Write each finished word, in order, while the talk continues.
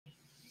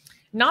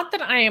Not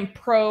that I am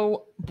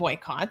pro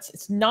boycotts.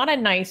 It's not a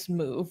nice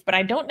move, but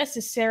I don't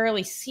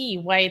necessarily see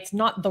why it's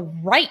not the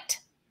right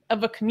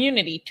of a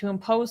community to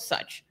impose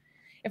such.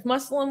 If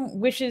Muslim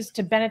wishes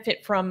to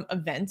benefit from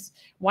events,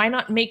 why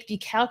not make the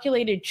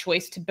calculated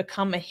choice to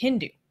become a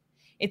Hindu?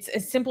 It's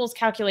as simple as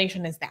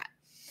calculation as that.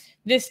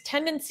 This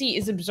tendency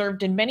is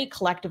observed in many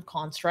collective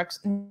constructs,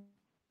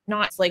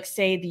 not like,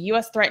 say, the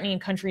US threatening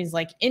countries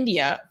like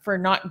India for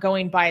not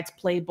going by its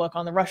playbook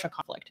on the Russia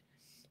conflict.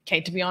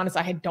 Okay, to be honest,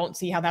 I don't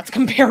see how that's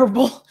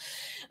comparable.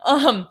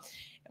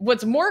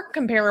 What's more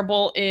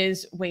comparable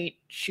is, wait,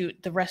 shoot,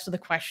 the rest of the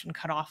question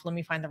cut off. Let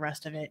me find the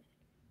rest of it.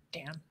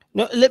 Damn.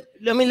 No,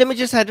 let me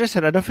just address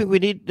it. I don't think we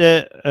need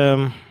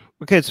the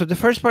okay, so the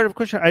first part of the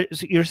question,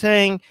 so you're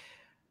saying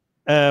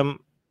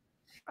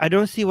I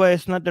don't see why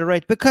it's not the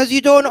right, because you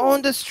don't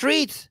own the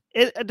streets.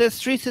 The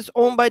streets is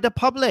owned by the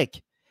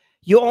public.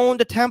 You own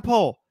the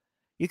temple.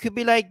 You could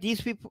be like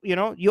these people, you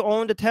know, you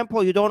own the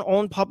temple, you don't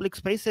own public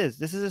spaces.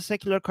 This is a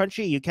secular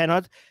country. You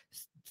cannot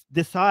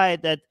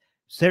decide that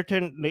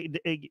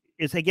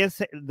it's against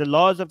the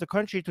laws of the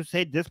country to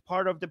say this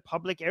part of the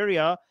public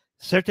area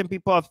certain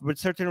people with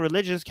certain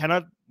religions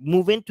cannot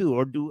move into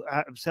or do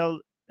sell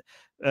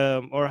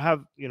or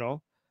have, you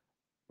know,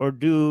 or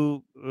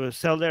do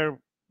sell their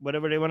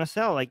whatever they want to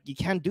sell. Like, you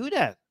can't do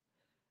that.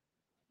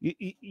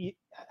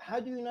 How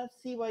do you not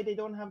see why they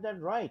don't have that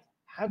right?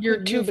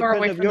 You're too far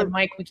away from the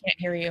mic. We can't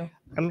hear you.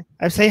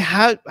 I say,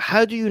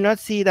 how do you not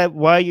see that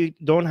why you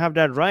don't have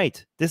that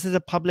right? This is a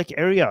public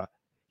area.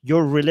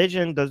 Your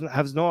religion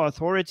has no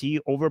authority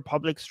over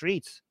public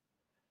streets.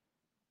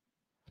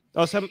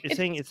 Oh, some is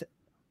saying it's.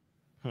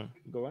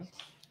 Go on.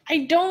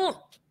 I don't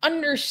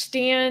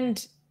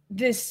understand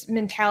this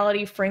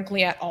mentality,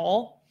 frankly, at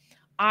all.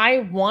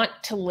 I want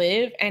to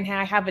live, and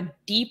I have a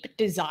deep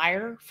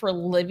desire for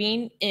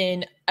living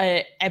in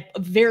a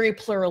very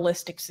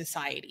pluralistic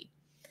society.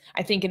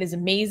 I think it is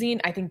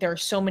amazing. I think there are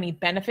so many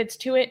benefits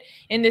to it.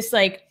 And this,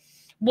 like,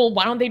 well,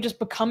 why don't they just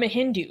become a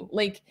Hindu?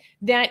 Like,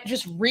 that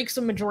just reeks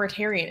of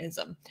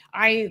majoritarianism.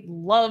 I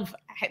love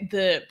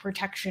the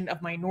protection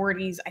of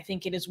minorities. I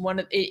think it is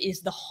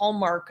the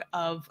hallmark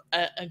of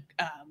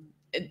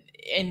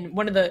and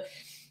one of the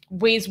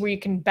ways where you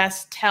can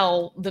best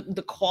tell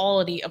the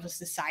quality of a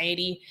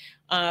society.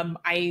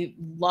 I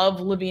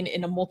love living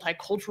in a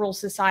multicultural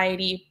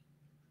society.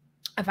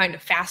 I find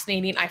it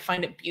fascinating. I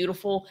find it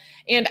beautiful.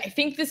 And I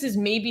think this is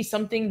maybe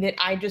something that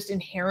I just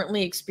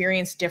inherently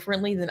experience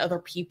differently than other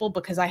people,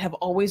 because I have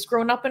always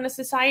grown up in a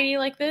society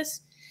like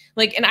this.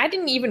 Like, and I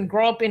didn't even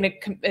grow up in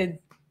a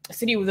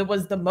city that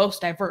was the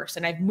most diverse.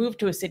 And I've moved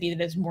to a city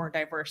that is more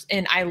diverse.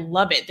 And I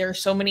love it. There are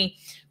so many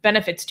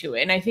benefits to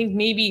it. And I think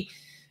maybe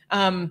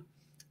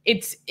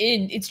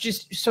it's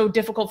just so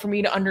difficult for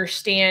me to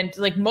understand.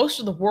 Like, most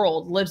of the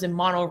world lives in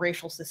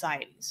monoracial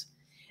societies.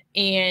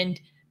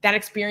 And that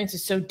experience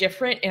is so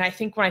different. And I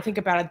think when I think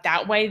about it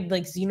that way,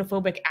 like,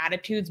 xenophobic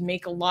attitudes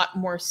make a lot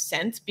more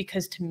sense,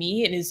 because to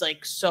me, it is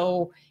like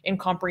so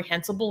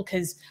incomprehensible,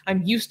 because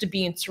I'm used to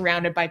being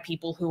surrounded by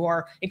people who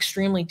are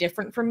extremely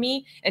different from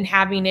me, and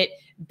having it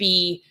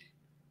be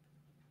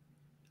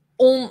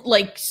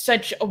like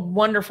such a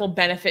wonderful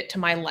benefit to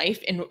my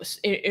life, and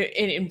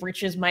it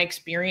enriches my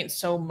experience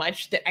so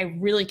much that I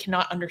really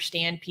cannot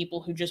understand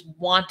people who just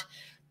want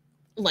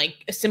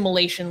like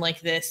assimilation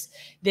like this,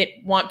 that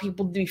want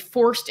people to be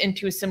forced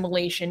into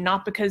assimilation,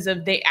 not because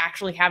of they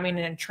actually having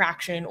an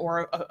attraction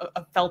or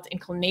a felt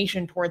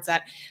inclination towards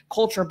that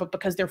culture, but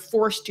because they're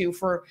forced to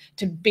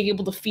be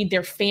able to feed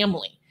their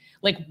family.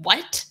 Like,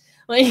 what?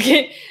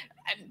 Like,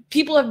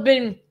 people have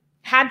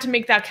had to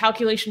make that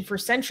calculation for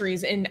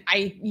centuries, and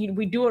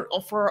we do it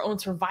for our own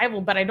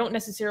survival, but I don't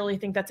necessarily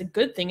think that's a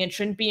good thing. It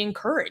shouldn't be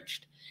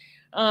encouraged.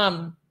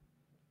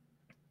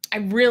 I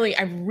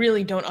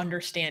really don't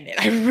understand it.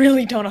 I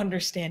really don't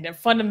understand it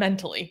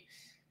fundamentally.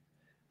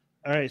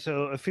 All right,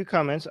 so a few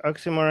comments.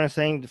 Oxymoron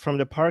saying from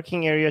the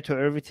parking area to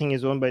everything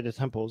is owned by the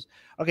temples.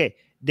 Okay,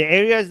 the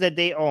areas that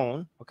they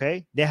own,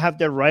 okay, they have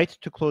the right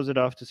to close it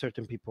off to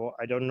certain people.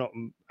 I don't know.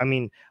 I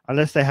mean,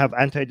 unless they have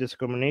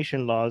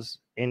anti-discrimination laws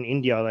in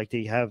India like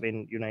they have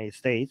in United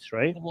States,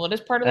 right? Well, it is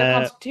part of their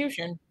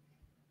constitution.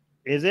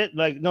 Is it?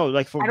 Like, no,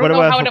 like for I don't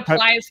know how it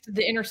applies to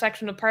the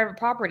intersection of private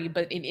property,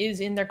 but it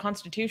is in their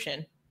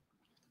constitution.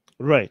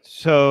 Right.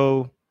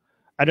 So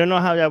I don't know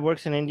how that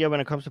works in India when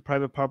it comes to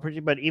private property,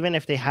 but even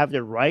if they have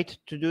the right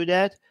to do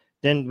that,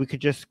 then we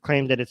could just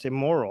claim that it's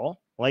immoral.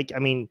 Like, I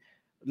mean,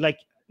 like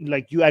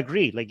you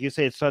agree, like you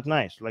say, it's not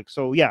nice. Like,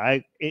 so yeah,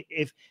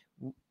 if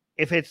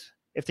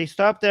they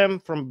stop them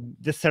from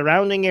the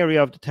surrounding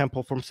area of the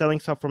temple, from selling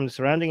stuff from the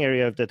surrounding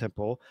area of the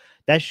temple,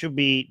 that's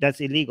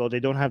illegal. They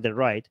don't have the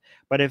right.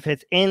 But if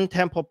it's in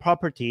temple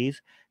properties,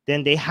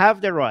 then they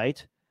have the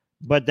right.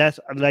 But that's,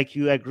 like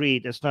you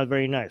agreed, it's not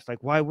very nice.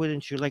 Like, why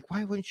wouldn't you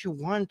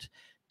want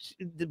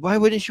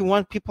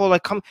people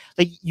like come,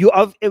 like, you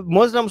have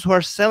Muslims who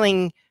are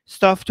selling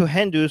stuff to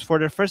Hindus for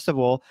their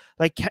festival?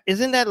 Like,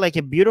 isn't that like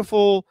a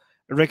beautiful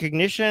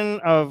recognition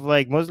of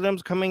like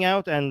Muslims coming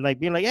out and like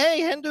being like,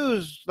 hey,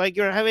 Hindus, like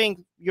you're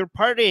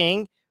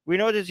partying, we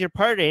notice you're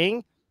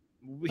partying,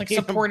 like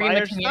supporting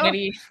the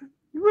community.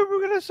 We're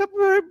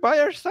gonna buy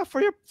our stuff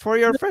for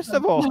your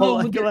festival. No,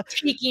 like,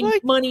 taking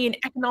money and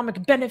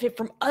economic benefit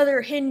from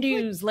other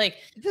Hindus. Like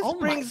this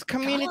brings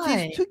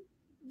communities to.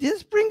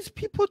 This brings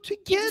people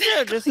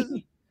together.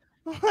 Exactly.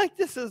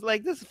 This is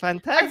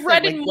fantastic. I've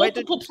read in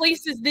multiple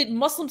places that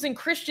Muslims and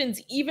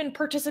Christians even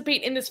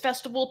participate in this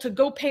festival to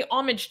go pay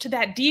homage to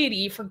that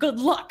deity for good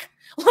luck.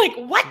 Like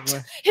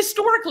what?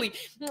 Historically,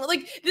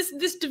 like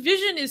this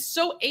division is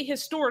so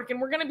ahistoric,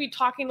 and we're going to be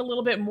talking a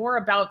little bit more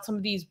about some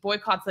of these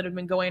boycotts that have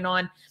been going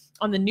on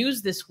the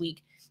news this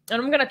week. And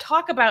I'm going to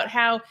talk about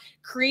how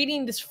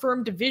creating this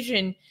firm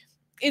division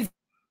is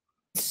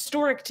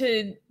historic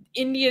to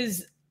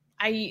India's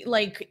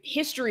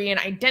history and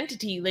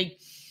identity. Like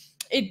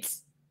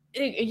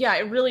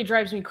it really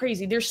drives me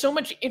crazy. There's so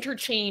much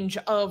interchange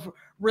of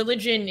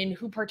religion and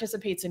who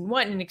participates in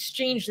what in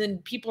exchange than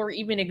people are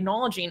even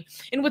acknowledging.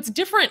 And what's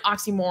different,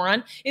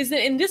 oxymoron, is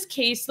that in this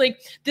case,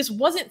 this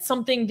wasn't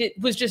something that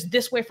was just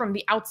this way from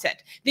the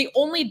outset. They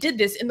only did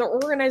this, and the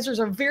organizers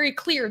are very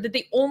clear that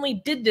they only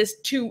did this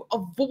to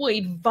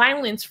avoid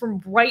violence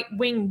from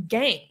right-wing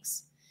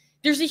gangs.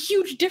 There's a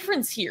huge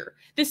difference here.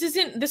 This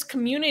isn't this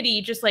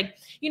community just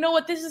you know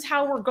what, this is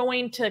how we're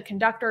going to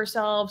conduct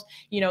ourselves.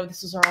 You know,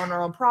 this is on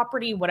our own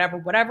property,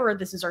 whatever.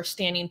 This is our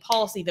standing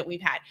policy that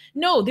we've had.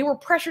 No, they were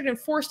pressured and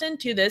forced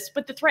into this,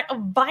 but the threat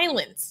of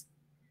violence,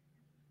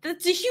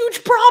 that's a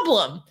huge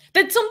problem.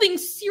 That's something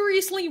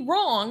seriously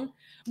wrong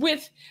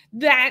with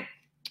that.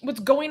 What's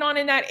going on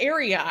in that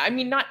area. I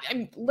mean,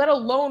 let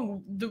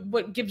alone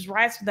what gives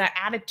rise to that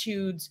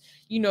attitudes,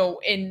 you know,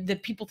 and the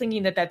people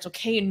thinking that that's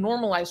okay and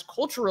normalized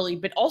culturally,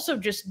 but also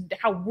just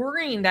how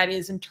worrying that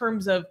is in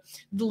terms of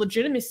the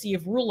legitimacy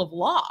of rule of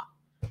law.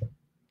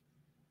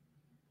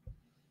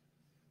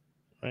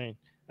 Right.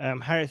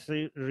 Harris,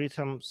 read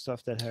some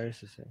stuff that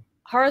Harris is saying.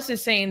 Harris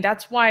is saying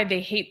that's why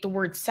they hate the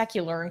word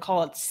secular and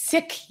call it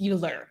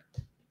secular.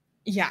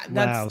 Yeah,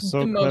 that's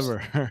so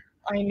clever.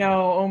 I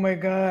know. Oh my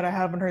God. I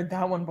haven't heard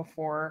that one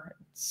before.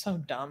 It's so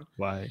dumb.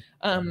 Why?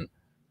 And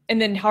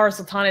then Hara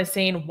Sultana is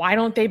saying, why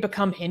don't they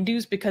become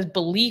Hindus? Because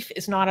belief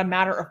is not a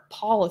matter of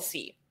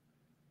policy.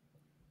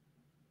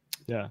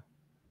 Yeah.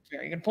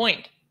 Very good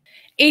point.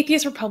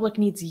 Atheist Republic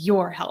needs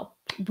your help.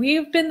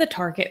 We've been the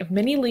target of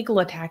many legal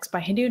attacks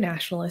by Hindu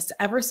nationalists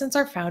ever since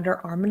our founder,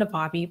 Armin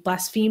Navabi,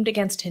 blasphemed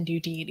against Hindu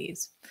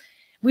deities.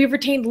 We have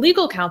retained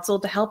legal counsel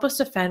to help us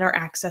defend our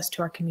access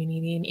to our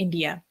community in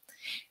India.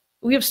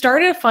 We have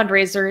started a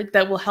fundraiser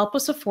that will help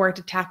us afford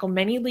to tackle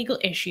many legal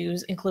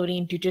issues,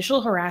 including judicial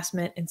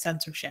harassment and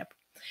censorship.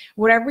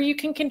 Whatever you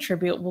can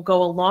contribute will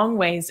go a long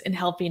ways in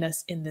helping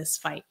us in this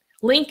fight.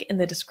 Link in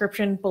the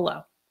description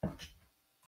below.